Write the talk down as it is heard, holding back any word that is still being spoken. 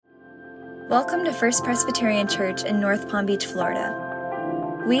Welcome to First Presbyterian Church in North Palm Beach,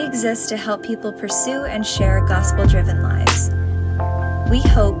 Florida. We exist to help people pursue and share gospel-driven lives. We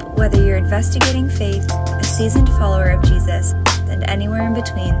hope whether you're investigating faith, a seasoned follower of Jesus, and anywhere in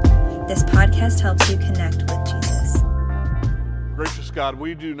between, this podcast helps you connect with Jesus. Gracious God,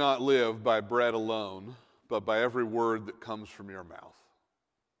 we do not live by bread alone, but by every word that comes from your mouth.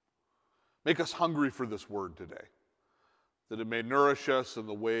 Make us hungry for this word today, that it may nourish us in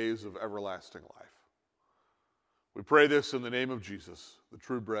the ways of everlasting life. We pray this in the name of Jesus, the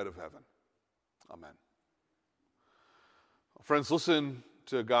true bread of heaven. Amen. Friends, listen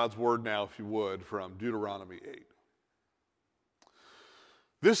to God's word now, if you would, from Deuteronomy 8.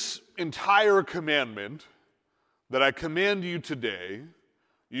 This entire commandment that I command you today,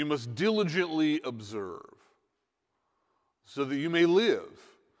 you must diligently observe, so that you may live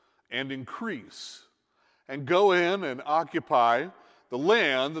and increase, and go in and occupy the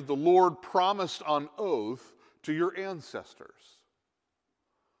land that the Lord promised on oath to your ancestors.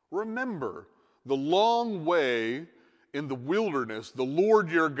 Remember the long way in the wilderness the Lord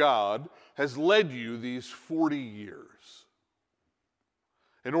your God has led you these 40 years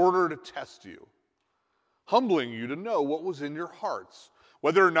in order to test you, humbling you to know what was in your hearts,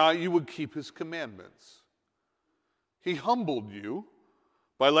 whether or not you would keep his commandments. He humbled you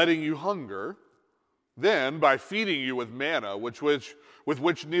by letting you hunger, then by feeding you with manna, with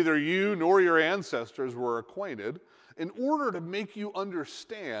which neither you nor your ancestors were acquainted, in order to make you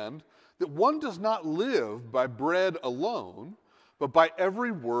understand that one does not live by bread alone, but by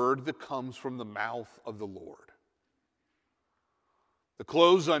every word that comes from the mouth of the Lord. The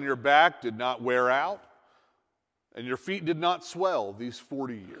clothes on your back did not wear out, and your feet did not swell these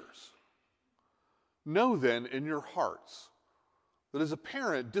 40 years. Know then in your hearts that as a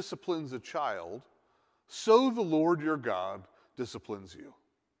parent disciplines a child, so the Lord your God disciplines you.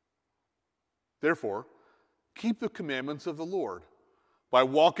 Therefore, keep the commandments of the Lord by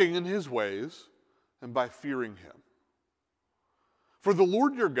walking in his ways and by fearing him. For the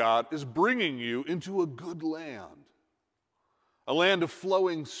Lord your God is bringing you into a good land, a land of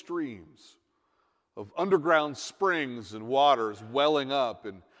flowing streams, of underground springs and waters welling up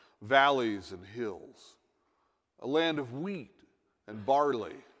in valleys and hills, a land of wheat and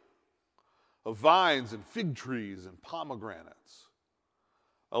barley, of vines and fig trees and pomegranates,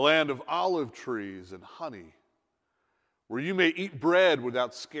 a land of olive trees and honey, where you may eat bread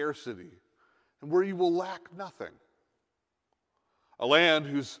without scarcity and where you will lack nothing, a land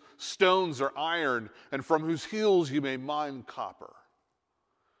whose stones are iron and from whose hills you may mine copper.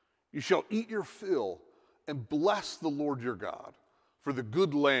 You shall eat your fill and bless the Lord your God for the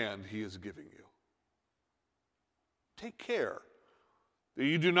good land he is giving you. Take care that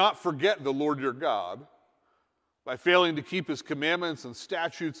you do not forget the Lord your God by failing to keep his commandments and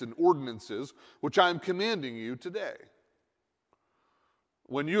statutes and ordinances, which I am commanding you today.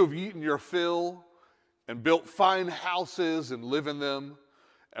 When you have eaten your fill and built fine houses and live in them,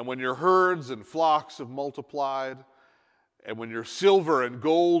 and when your herds and flocks have multiplied, and when your silver and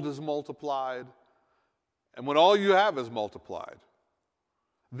gold is multiplied, and when all you have is multiplied,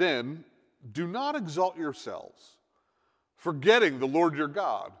 then do not exalt yourselves, forgetting the Lord your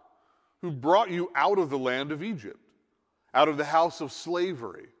God, who brought you out of the land of Egypt, out of the house of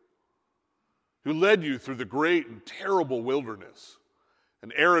slavery, who led you through the great and terrible wilderness,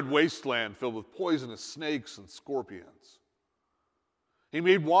 an arid wasteland filled with poisonous snakes and scorpions. He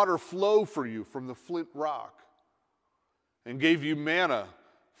made water flow for you from the flint rock, and gave you manna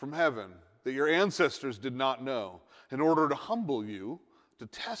from heaven that your ancestors did not know, in order to humble you, to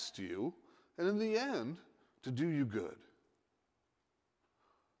test you, and in the end, to do you good.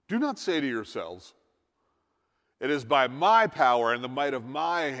 Do not say to yourselves, "It is by my power and the might of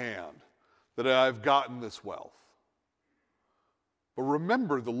my hand that I have gotten this wealth." But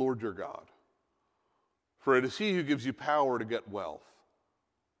remember the Lord your God, for it is he who gives you power to get wealth,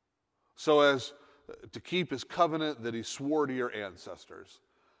 so as to keep his covenant that he swore to your ancestors,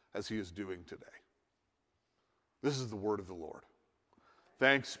 as he is doing today. This is the word of the Lord.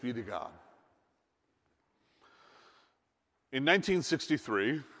 Thanks be to God. In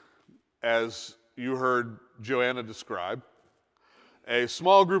 1963, as you heard Joanna describe, a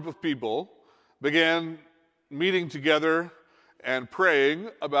small group of people began meeting together and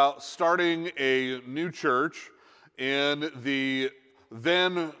praying about starting a new church in the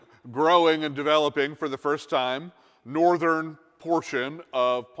then growing and developing for the first time northern portion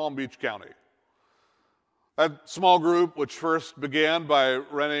of Palm Beach County. That small group, which first began by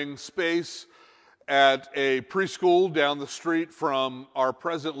renting space at a preschool down the street from our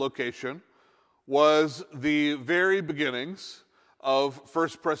present location, was the very beginnings of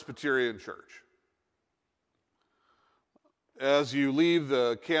First Presbyterian Church. As you leave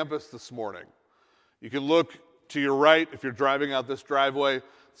the campus this morning, you can look to your right if you're driving out this driveway,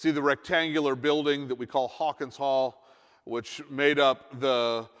 see the rectangular building that we call Hawkins Hall, which made up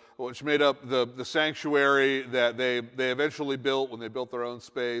the sanctuary that they eventually built when they built their own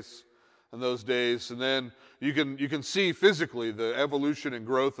space in those days. And then you can see physically the evolution and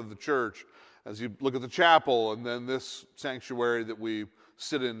growth of the church as you look at the chapel and then this sanctuary that we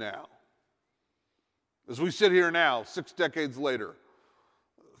sit in now. As we sit here now, 6 decades later,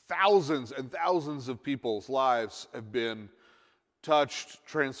 thousands and thousands of people's lives have been touched,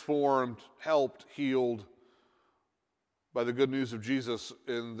 transformed, helped, healed by the good news of Jesus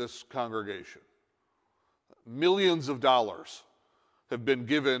in this congregation. Millions of dollars have been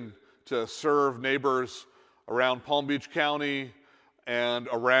given to serve neighbors around Palm Beach County and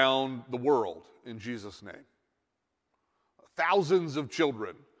around the world in Jesus' name. Thousands of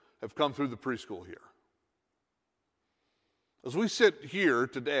children have come through the preschool here. As we sit here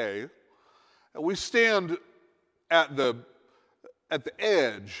today, we stand at the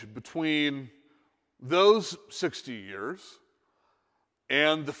edge between those 60 years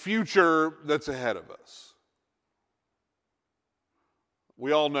and the future that's ahead of us.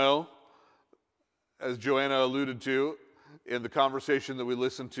 We all know, as Joanna alluded to in the conversation that we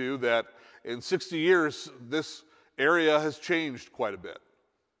listened to, that in 60 years, this area has changed quite a bit.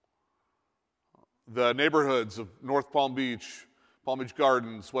 The neighborhoods of North Palm Beach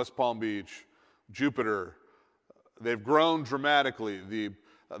Gardens, West Palm Beach, Jupiter, they've grown dramatically.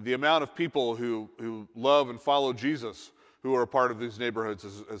 The amount of people who love and follow Jesus who are a part of these neighborhoods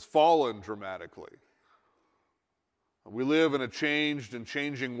has fallen dramatically. We live in a changed and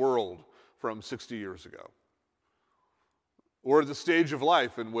changing world from 60 years ago. We're at the stage of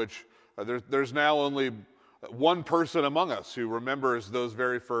life in which there's now only one person among us who remembers those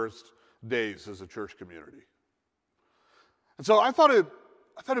very first days as a church community. And so I thought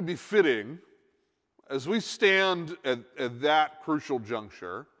it'd be fitting, as we stand at that crucial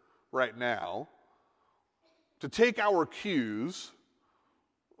juncture right now, to take our cues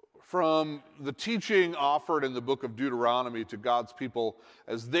from the teaching offered in the book of Deuteronomy to God's people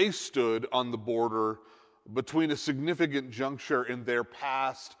as they stood on the border between a significant juncture in their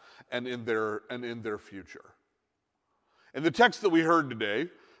past and in their future. In the text that we heard today,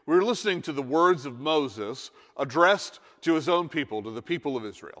 we were listening to the words of Moses addressed to his own people, to the people of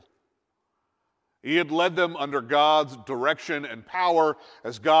Israel. He had led them under God's direction and power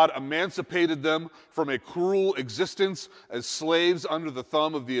as God emancipated them from a cruel existence as slaves under the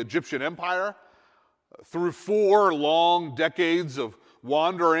thumb of the Egyptian Empire, through 4 long decades of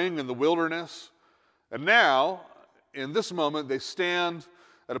wandering in the wilderness. And now, in this moment, they stand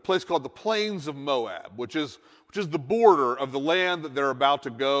at a place called the Plains of Moab, which is the border of the land that they're about to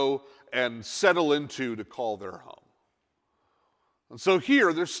go and settle into to call their home. And so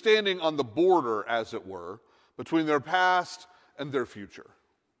here, they're standing on the border, as it were, between their past and their future.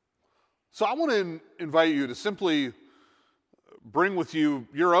 So I want to invite you to simply bring with you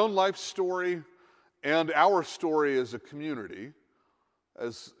your own life story and our story as a community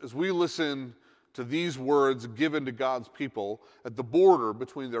as we listen to these words given to God's people at the border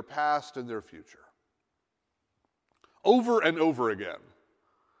between their past and their future. Over and over again,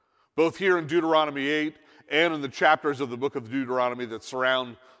 both here in Deuteronomy 8 and in the chapters of the book of Deuteronomy that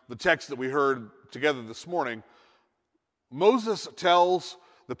surround the text that we heard together this morning, Moses tells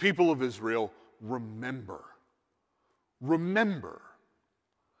the people of Israel, remember. Remember.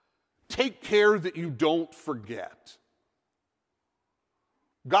 Take care that you don't forget.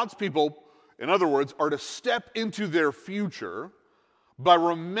 God's people, in other words, are to step into their future by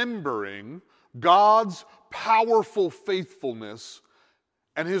remembering God's powerful faithfulness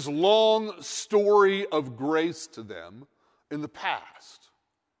and his long story of grace to them in the past.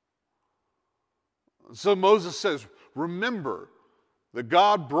 So Moses says, remember that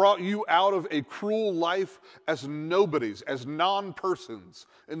God brought you out of a cruel life as nobodies, as non-persons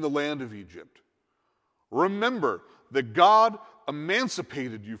in the land of Egypt. Remember that God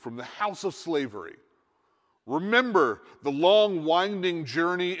emancipated you from the house of slavery. Remember the long, winding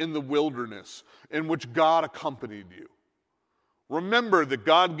journey in the wilderness in which God accompanied you. Remember that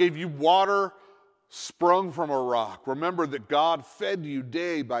God gave you water sprung from a rock. Remember that God fed you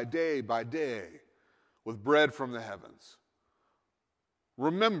day by day by day with bread from the heavens.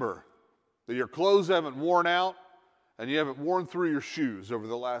 Remember that your clothes haven't worn out and you haven't worn through your shoes over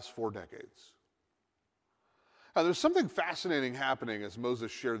the last 4 decades. Now, there's something fascinating happening as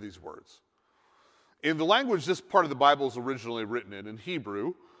Moses shared these words. In the language this part of the Bible is originally written in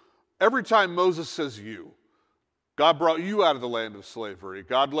Hebrew, every time Moses says you, God brought you out of the land of slavery.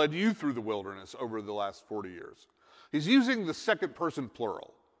 God led you through the wilderness over the last 40 years. He's using the second person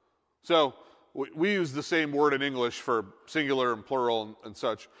plural. So we use the same word in English for singular and plural and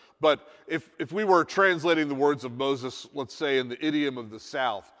such. But if we were translating the words of Moses, let's say in the idiom of the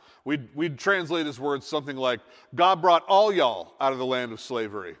South, we'd translate his words something like, God brought all y'all out of the land of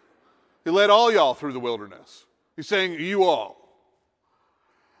slavery. He led all y'all through the wilderness. He's saying you all.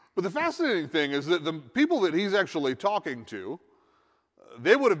 But the fascinating thing is that the people that he's actually talking to,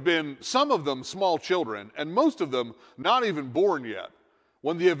 they would have been, some of them, small children, and most of them not even born yet,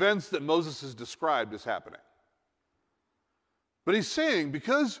 when the events that Moses has described is happening. But he's saying,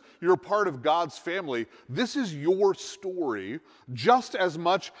 because you're a part of God's family, this is your story just as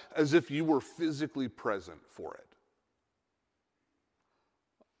much as if you were physically present for it.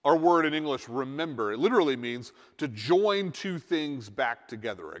 Our word in English, remember, it literally means to join two things back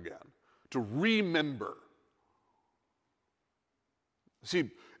together again, to remember. See,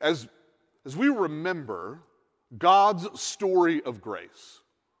 as we remember God's story of grace,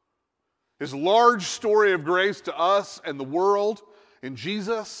 his large story of grace to us and the world in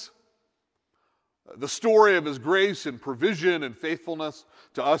Jesus, the story of his grace and provision and faithfulness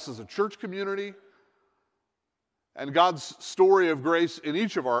to us as a church community, and God's story of grace in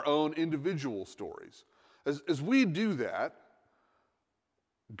each of our own individual stories. As we do that,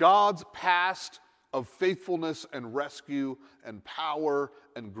 God's past of faithfulness and rescue and power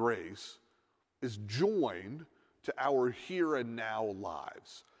and grace is joined to our here and now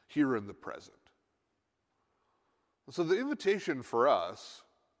lives, here in the present. So the invitation for us,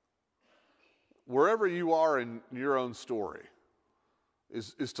 wherever you are in your own story,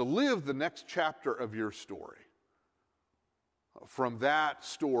 is to live the next chapter of your story from that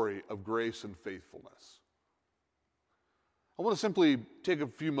story of grace and faithfulness. I want to simply take a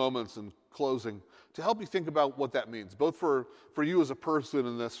few moments in closing to help you think about what that means, both for you as a person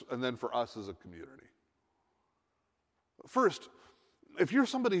and then for us as a community. First, if you're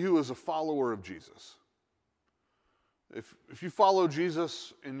somebody who is a follower of Jesus, if you follow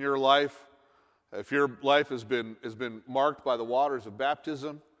Jesus in your life, if your life has been marked by the waters of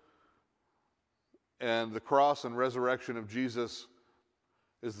baptism, and the cross and resurrection of Jesus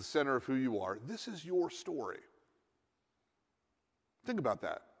is the center of who you are, this is your story. Think about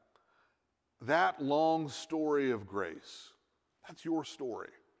that. That long story of grace, that's your story.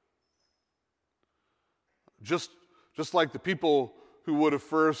 Just like the people who would have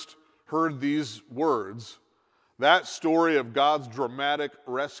first heard these words, that story of God's dramatic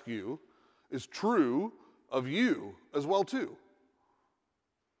rescue is true of you as well too.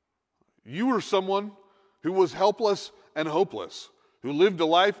 You were someone who was helpless and hopeless, who lived a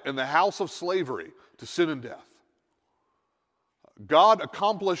life in the house of slavery to sin and death. God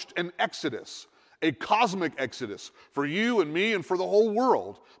accomplished an exodus, a cosmic exodus for you and me and for the whole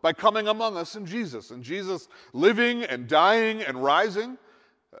world by coming among us in Jesus. And Jesus living and dying and rising,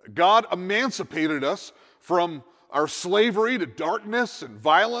 God emancipated us from our slavery to darkness and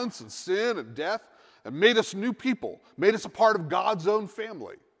violence and sin and death and made us new people, made us a part of God's own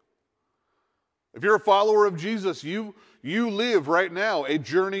family. If you're a follower of Jesus, you live right now a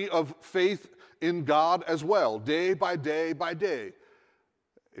journey of faith in God as well, day by day by day.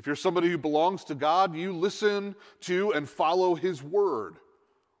 If you're somebody who belongs to God, you listen to and follow his word.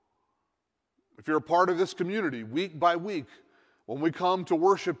 If you're a part of this community, week by week, when we come to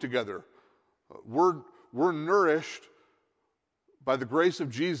worship together, we're nourished by the grace of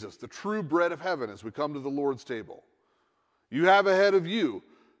Jesus, the true bread of heaven, as we come to the Lord's table. You have ahead of you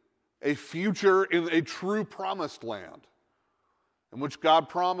a future in a true promised land, in which God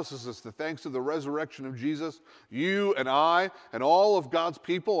promises us that thanks to the resurrection of Jesus, you and I and all of God's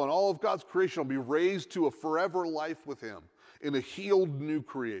people and all of God's creation will be raised to a forever life with him in a healed new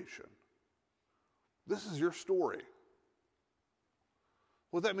creation. This is your story.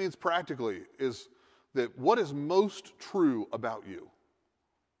 What that means practically is that what is most true about you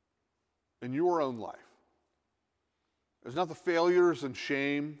in your own life is not the failures and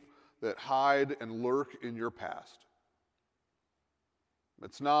shame that hide and lurk in your past.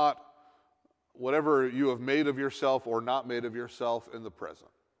 It's not whatever you have made of yourself or not made of yourself in the present.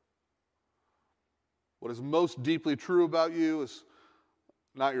 What is most deeply true about you is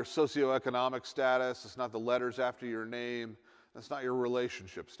not your socioeconomic status, it's not the letters after your name, it's not your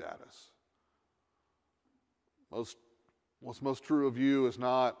relationship status. What's most true of you is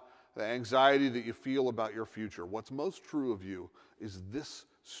not the anxiety that you feel about your future. What's most true of you is this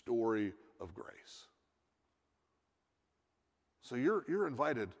story of grace. So you're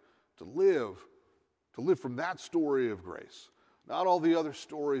invited to live from that story of grace, not all the other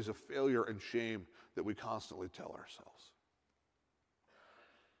stories of failure and shame that we constantly tell ourselves.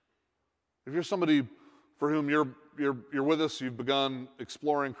 If you're somebody for whom you're with us, you've begun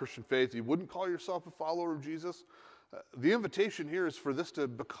exploring Christian faith, you wouldn't call yourself a follower of Jesus, the invitation here is for this to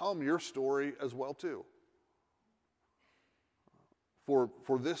become your story as well too. For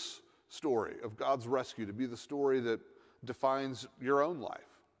this story of God's rescue to be the story that defines your own life.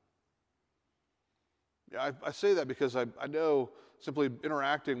 Yeah, I say that because I know, simply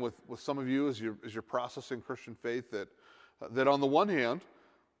interacting with some of you as you're processing Christian faith, that on the one hand,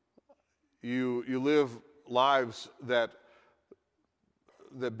 you live lives that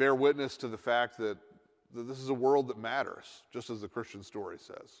bear witness to the fact that this is a world that matters, just as the Christian story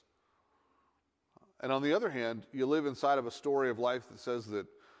says. And on the other hand, you live inside of a story of life that says that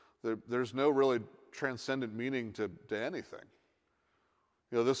there's no really transcendent meaning to anything.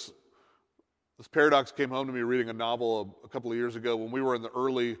 You know, this paradox came home to me reading a novel a couple of years ago when we were in the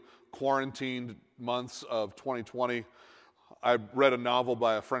early quarantined months of 2020. I read a novel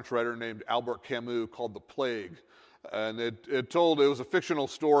by a French writer named Albert Camus called The Plague. And it was a fictional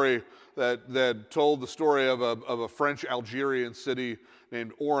story that told the story of a French Algerian city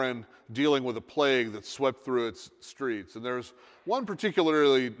named Oran dealing with a plague that swept through its streets. And there's one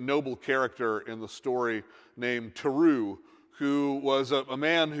particularly noble character in the story named Theroux, who was a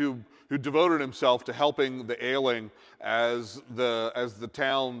man who devoted himself to helping the ailing as the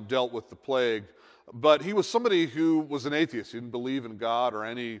town dealt with the plague. But he was somebody who was an atheist. He didn't believe in God or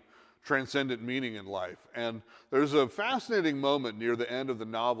any transcendent meaning in life. And there's a fascinating moment near the end of the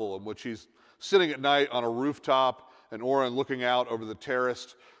novel in which he's sitting at night on a rooftop in Oran looking out over the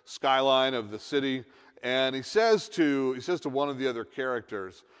terraced skyline of the city. And he says to one of the other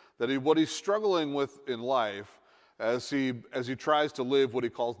characters that what he's struggling with in life as he tries to live what he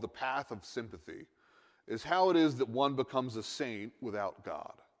calls the path of sympathy is how it is that one becomes a saint without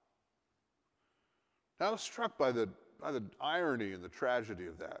God. I was struck by the irony and the tragedy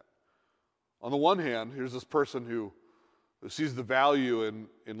of that. On the one hand, here's this person who sees the value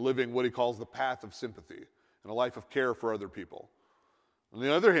in living what he calls the path of sympathy and a life of care for other people. On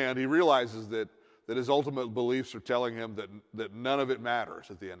the other hand, he realizes that his ultimate beliefs are telling him that none of it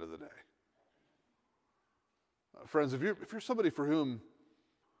matters at the end of the day. Friends, if you're somebody for whom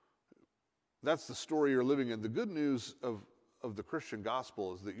that's the story you're living in, the good news of the Christian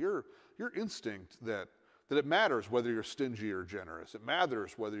gospel is that your instinct that it matters whether you're stingy or generous. It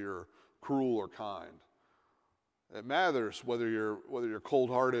matters whether you're cruel or kind. It matters whether you're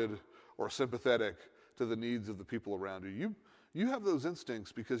cold-hearted or sympathetic to the needs of the people around you. You have those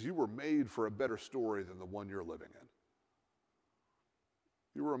instincts because you were made for a better story than the one you're living in.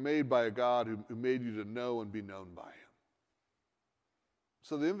 You were made by a God who made you to know and be known by him.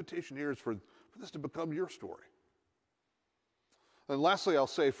 So the invitation here is for this to become your story. And lastly, I'll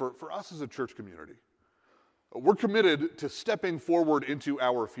say for us as a church community, we're committed to stepping forward into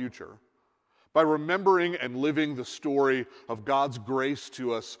our future by remembering and living the story of God's grace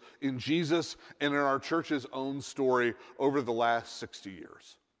to us in Jesus and in our church's own story over the last 60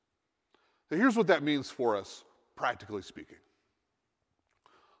 years. Now, here's what that means for us, practically speaking.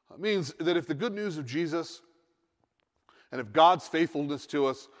 It means that if the good news of Jesus and if God's faithfulness to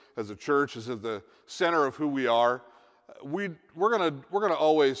us as a church is at the center of who we are, we're gonna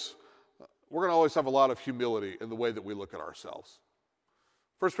always have a lot of humility in the way that we look at ourselves.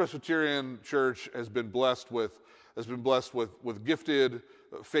 First Presbyterian Church has been blessed with gifted,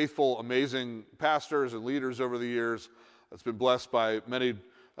 faithful, amazing pastors and leaders over the years. It's been blessed by many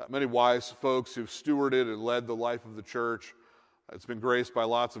wise folks who've stewarded and led the life of the church. It's been graced by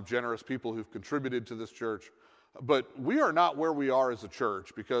lots of generous people who've contributed to this church. But we are not where we are as a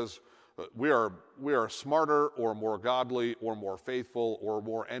church because we are smarter or more godly or more faithful or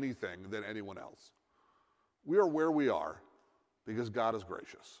more anything than anyone else. We are where we are because God is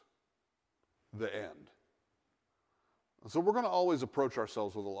gracious. The end. And so we're going to always approach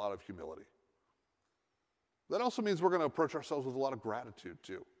ourselves with a lot of humility. That also means we're going to approach ourselves with a lot of gratitude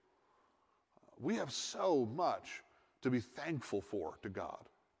too. We have so much to be thankful for to God.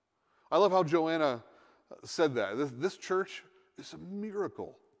 I love how Joanna said that. This church is a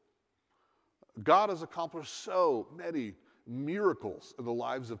miracle. God has accomplished so many miracles in the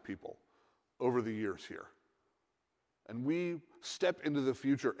lives of people over the years here. And we step into the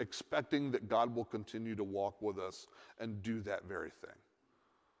future expecting that God will continue to walk with us and do that very thing.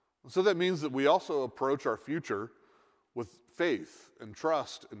 So that means that we also approach our future with faith and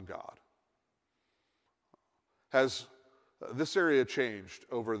trust in God. Has this area changed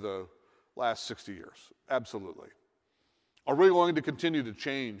over the last 60 years? Absolutely. Are we going to continue to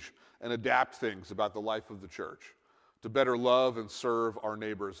change and adapt things about the life of the church to better love and serve our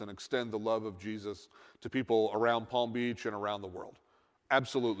neighbors and extend the love of Jesus to people around Palm Beach and around the world?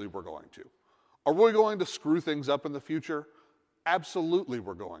 Absolutely, we're going to. Are we going to screw things up in the future? Absolutely,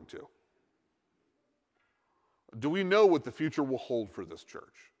 we're going to. Do we know what the future will hold for this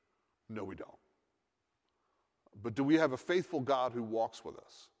church? No, we don't. But do we have a faithful God who walks with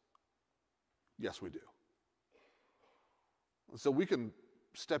us? Yes, we do. So we can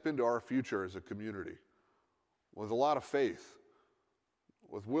step into our future as a community with a lot of faith,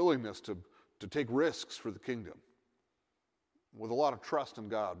 with willingness to take risks for the kingdom, with a lot of trust in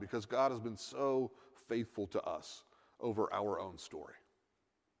God, because God has been so faithful to us over our own story.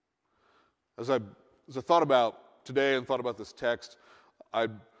 As I thought about today and thought about this text, I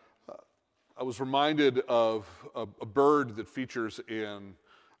was reminded of a bird that features in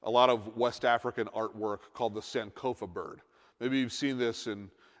a lot of West African artwork called the Sankofa bird. Maybe you've seen this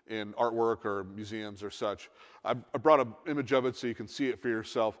in artwork or museums or such. I brought an image of it so you can see it for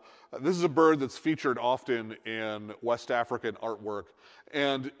yourself. This is a bird that's featured often in West African artwork,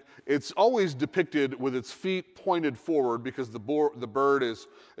 and it's always depicted with its feet pointed forward because the bird is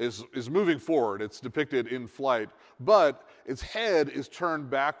moving forward. It's depicted in flight, but its head is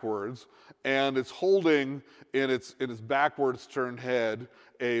turned backwards, and it's holding in its backwards turned head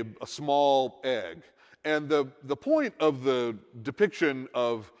a small egg. And the point of the depiction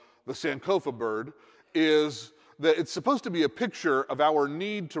of the Sankofa bird is that it's supposed to be a picture of our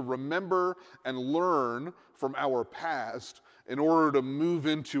need to remember and learn from our past in order to move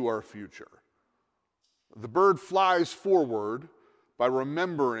into our future. The bird flies forward by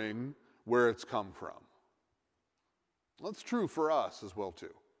remembering where it's come from. That's true for us as well,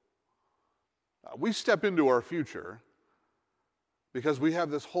 too. We step into our future because we have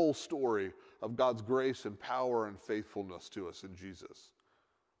this whole story of God's grace and power and faithfulness to us in Jesus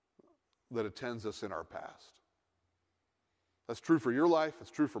that attends us in our past. That's true for your life,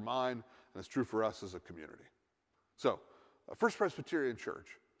 it's true for mine, and it's true for us as a community. So, First Presbyterian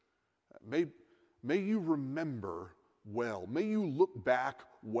Church, may you remember well, may you look back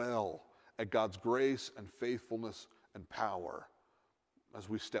well at God's grace and faithfulness and power as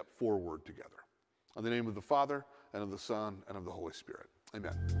we step forward together. In the name of the Father, and of the Son, and of the Holy Spirit.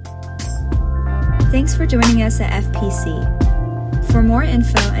 Amen. Thanks for joining us at FPC. For more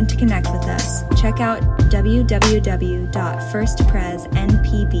info and to connect with us, check out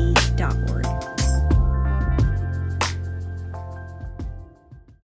www.firstpresnpb.org.